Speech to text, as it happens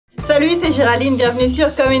Salut, c'est Géraldine, bienvenue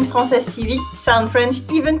sur Comme Française TV, Sound French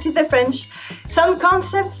even to the French. Some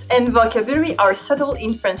concepts and vocabulary are subtle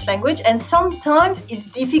in French language and sometimes it's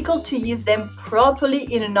difficult to use them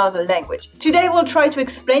properly in another language. Today we'll try to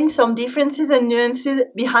explain some differences and nuances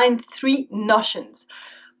behind three notions.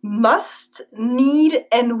 Must, need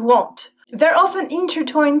and want. They're often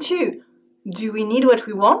intertwined too. Do we need what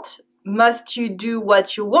we want? Must you do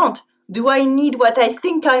what you want? Do I need what I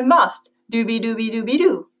think I must?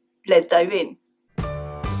 Doobie-doobie-doobie-doo. Let's dive in.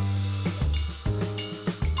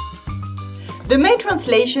 The main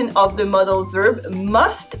translation of the modal verb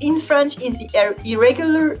must in French is the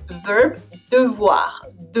irregular verb devoir,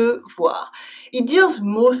 devoir. It deals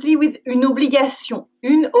mostly with une obligation,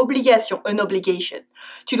 an obligation.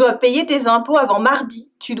 Tu dois payer tes impôts avant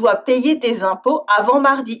mardi. Tu dois payer tes impôts avant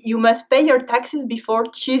mardi. You must pay your taxes before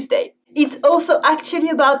Tuesday. It's also actually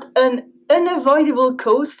about an unavoidable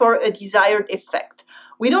cause for a desired effect.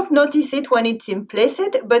 We don't notice it when it's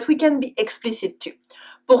implicit, but we can be explicit too.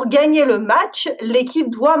 Pour gagner le match,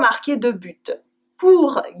 l'équipe doit marquer 2 buts.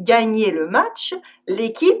 Pour gagner le match,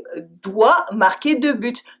 l'équipe doit marquer 2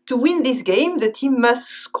 buts. To win this game, the team must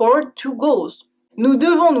score 2 goals. Nous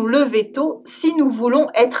devons nous lever tôt si nous voulons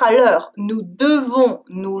être à l'heure. Nous devons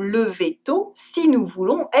nous lever tôt si nous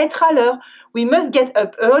voulons être à l'heure. We must get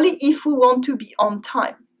up early if we want to be on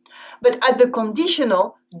time. But at the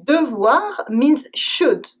conditional, devoir means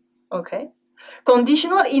should, okay?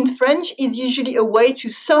 Conditional in French is usually a way to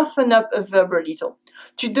soften up a verb a little.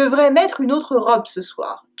 Tu devrais mettre une autre robe ce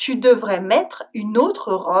soir. Tu devrais mettre une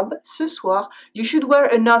autre robe ce soir. You should wear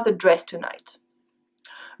another dress tonight.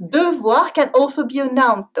 Devoir can also be a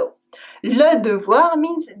noun though. Le devoir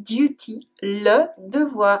means duty. Le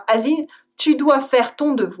devoir, as in, tu dois faire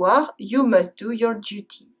ton devoir. You must do your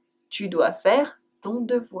duty. Tu dois faire ton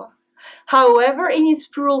devoir. However, in its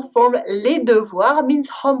plural form, les devoirs means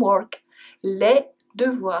homework. Les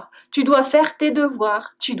devoirs. Tu dois faire tes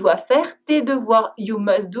devoirs. Tu dois faire tes devoirs. You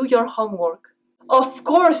must do your homework. Of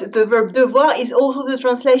course, the verb devoir is also the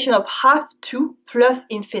translation of have to plus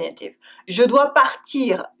infinitive. Je dois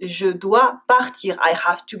partir. Je dois partir. I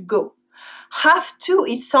have to go. Have to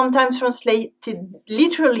is sometimes translated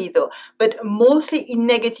literally though, but mostly in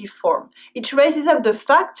negative form. It raises up the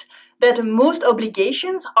fact that most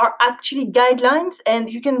obligations are actually guidelines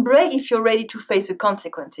and you can break if you're ready to face the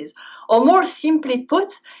consequences. Or more simply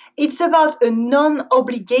put, it's about a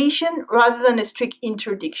non-obligation rather than a strict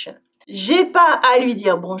interdiction. J'ai pas à lui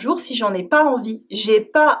dire bonjour si j'en ai pas envie. J'ai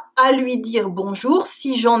pas à lui dire bonjour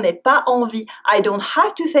si j'en ai pas envie. I don't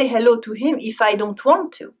have to say hello to him if I don't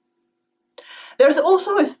want to. There's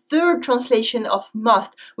also a third translation of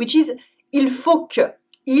must, which is il faut que.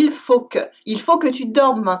 Il faut que. Il faut que tu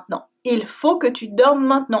dormes maintenant. Il faut que tu dormes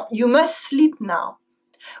maintenant. You must sleep now.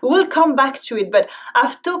 We'll come back to it, but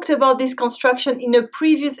I've talked about this construction in a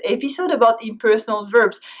previous episode about impersonal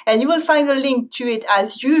verbs, and you will find a link to it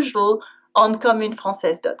as usual on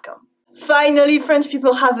communefrancaise.com. Finally, French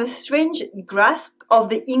people have a strange grasp of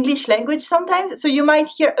the English language sometimes, so you might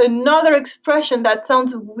hear another expression that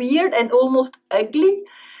sounds weird and almost ugly.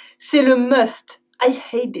 C'est le must. I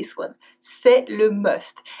hate this one. C'est le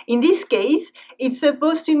must. In this case, it's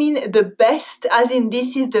supposed to mean the best, as in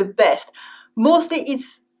this is the best. Mostly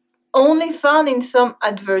it's only found in some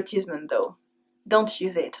advertisement though. Don't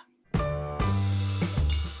use it.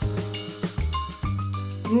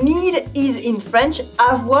 Need is in French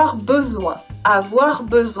avoir besoin. Avoir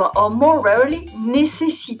besoin, or more rarely,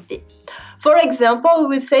 nécessité. For example, we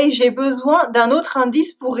would say j'ai besoin d'un autre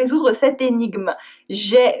indice pour résoudre cette énigme.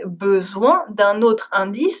 J'ai besoin d'un autre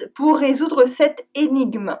indice pour résoudre cette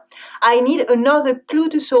énigme. I need another clue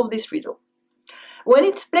to solve this riddle. When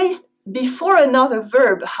it's placed before another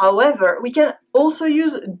verb, however, we can also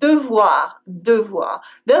use devoir, devoir.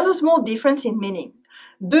 There's a small difference in meaning.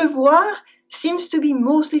 Devoir seems to be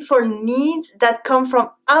mostly for needs that come from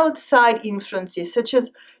outside influences, such as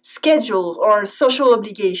schedules or social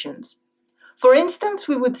obligations. For instance,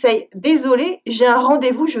 we would say « Désolé, j'ai un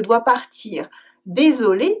rendez-vous, je dois partir ».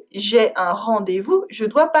 Désolé, j'ai un rendez-vous, je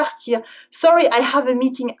dois partir. Sorry, I have a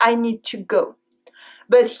meeting, I need to go.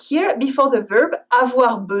 But here, before the verb,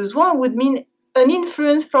 avoir besoin would mean an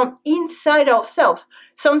influence from inside ourselves,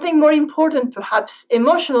 something more important perhaps,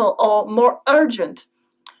 emotional or more urgent.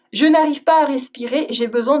 Je n'arrive pas à respirer, j'ai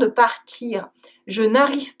besoin de partir. Je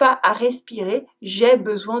n'arrive pas à respirer, j'ai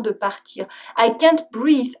besoin de partir. I can't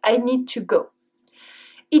breathe, I need to go.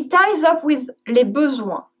 It ties up with les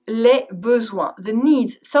besoins, the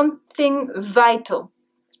needs, something vital.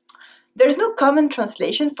 There's no common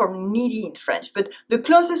translation for needy in French, but the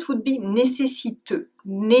closest would be nécessiteux,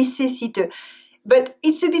 nécessiteux. but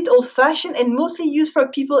it's a bit old-fashioned and mostly used for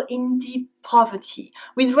people in deep poverty.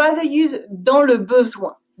 We'd rather use dans le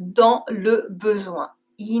besoin,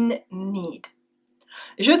 in need.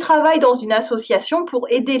 Je travaille dans une association pour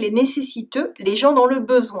aider les nécessiteux, les gens dans le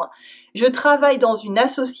besoin. Je travaille dans une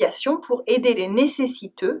association pour aider les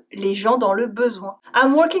nécessiteux, les gens dans le besoin.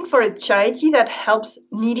 I'm working for a charity that helps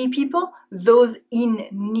needy people, those in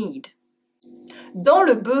need. Dans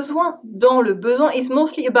le besoin is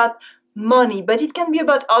mostly about money, but it can be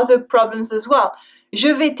about other problems as well. Je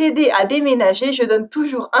vais t'aider à déménager, je donne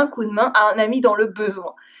toujours un coup de main à un ami dans le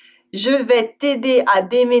besoin. Je vais t'aider à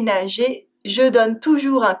déménager, je donne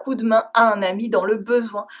toujours un coup de main à un ami dans le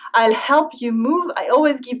besoin. I'll help you move. I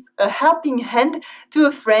always give a helping hand to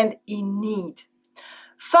a friend in need.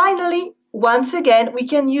 Finally, once again, we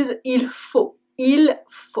can use il faut. Il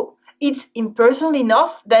faut. It's impersonal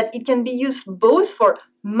enough that it can be used both for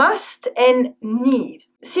must and need.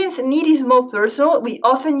 Since need is more personal, we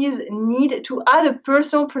often use need to add a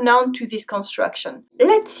personal pronoun to this construction.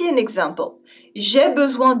 Let's see an example. J'ai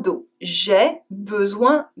besoin d'eau. J'ai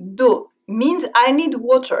besoin d'eau means I need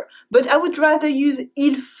water, but I would rather use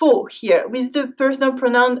il faut here with the personal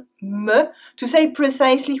pronoun me to say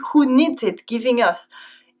precisely who needs it, giving us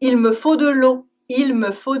il me faut de l'eau, il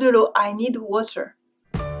me faut de l'eau, I need water.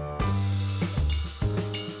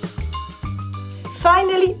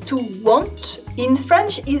 Finally, to want in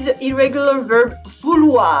French is the irregular verb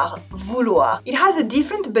vouloir, vouloir. It has a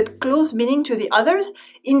different but close meaning to the others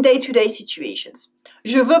in day-to-day situations.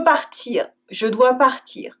 Je veux partir, je dois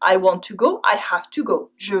partir. I want to go, I have to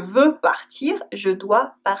go. Je veux partir, je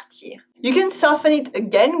dois partir. You can soften it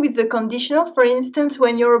again with the conditional, for instance,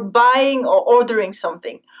 when you're buying or ordering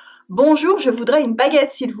something. Bonjour, je voudrais une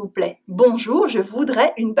baguette s'il vous plaît. Bonjour, je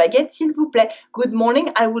voudrais une baguette s'il vous plaît. Good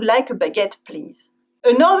morning, I would like a baguette please.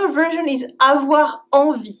 Another version is avoir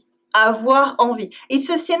envie. Avoir envie. It's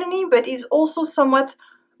a synonym but is also somewhat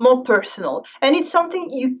more personal. And it's something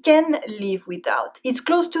you can live without. It's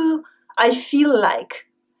close to I feel like.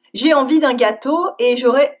 J'ai envie d'un gâteau et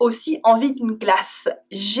j'aurais aussi envie d'une glace.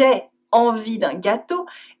 J'ai envie d'un gâteau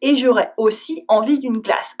et j'aurais aussi envie d'une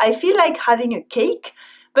glace. I feel like having a cake,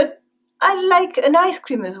 but I like an ice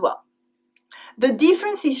cream as well. The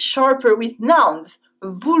difference is sharper with nouns.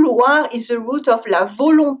 Vouloir is the root of la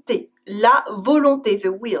volonté,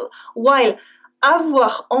 the will, while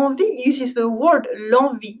avoir envie uses the word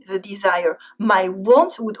l'envie, the desire. My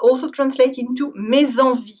wants would also translate into mes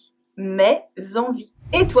envies,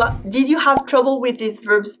 Et toi, did you have trouble with these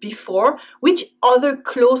verbs before? Which other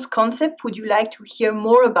close concept would you like to hear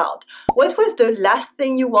more about? What was the last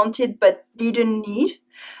thing you wanted but didn't need?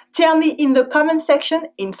 Tell me in the comment section,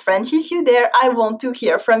 in French if you dare, I want to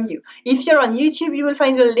hear from you. If you're on YouTube, you will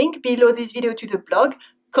find a link below this video to the blog,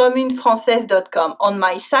 communefrancaise.com. On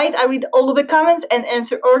my site, I read all the comments and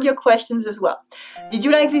answer all your questions as well. Did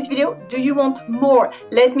you like this video? Do you want more?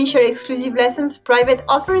 Let me share exclusive lessons, private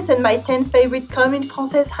offers, and my 10 favorite Comme in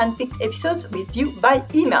Française handpicked episodes with you by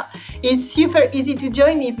email. It's super easy to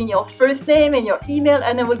join. Leave me your first name and your email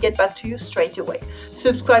and I will get back to you straight away.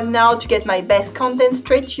 Subscribe now to get my best content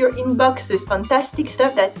straight to your inbox. There's fantastic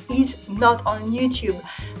stuff that is not on YouTube.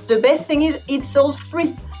 The best thing is it's all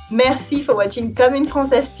free. Merci for watching Comme une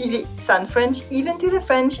Française TV. Sound French even to the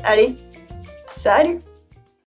French. Allez, salut!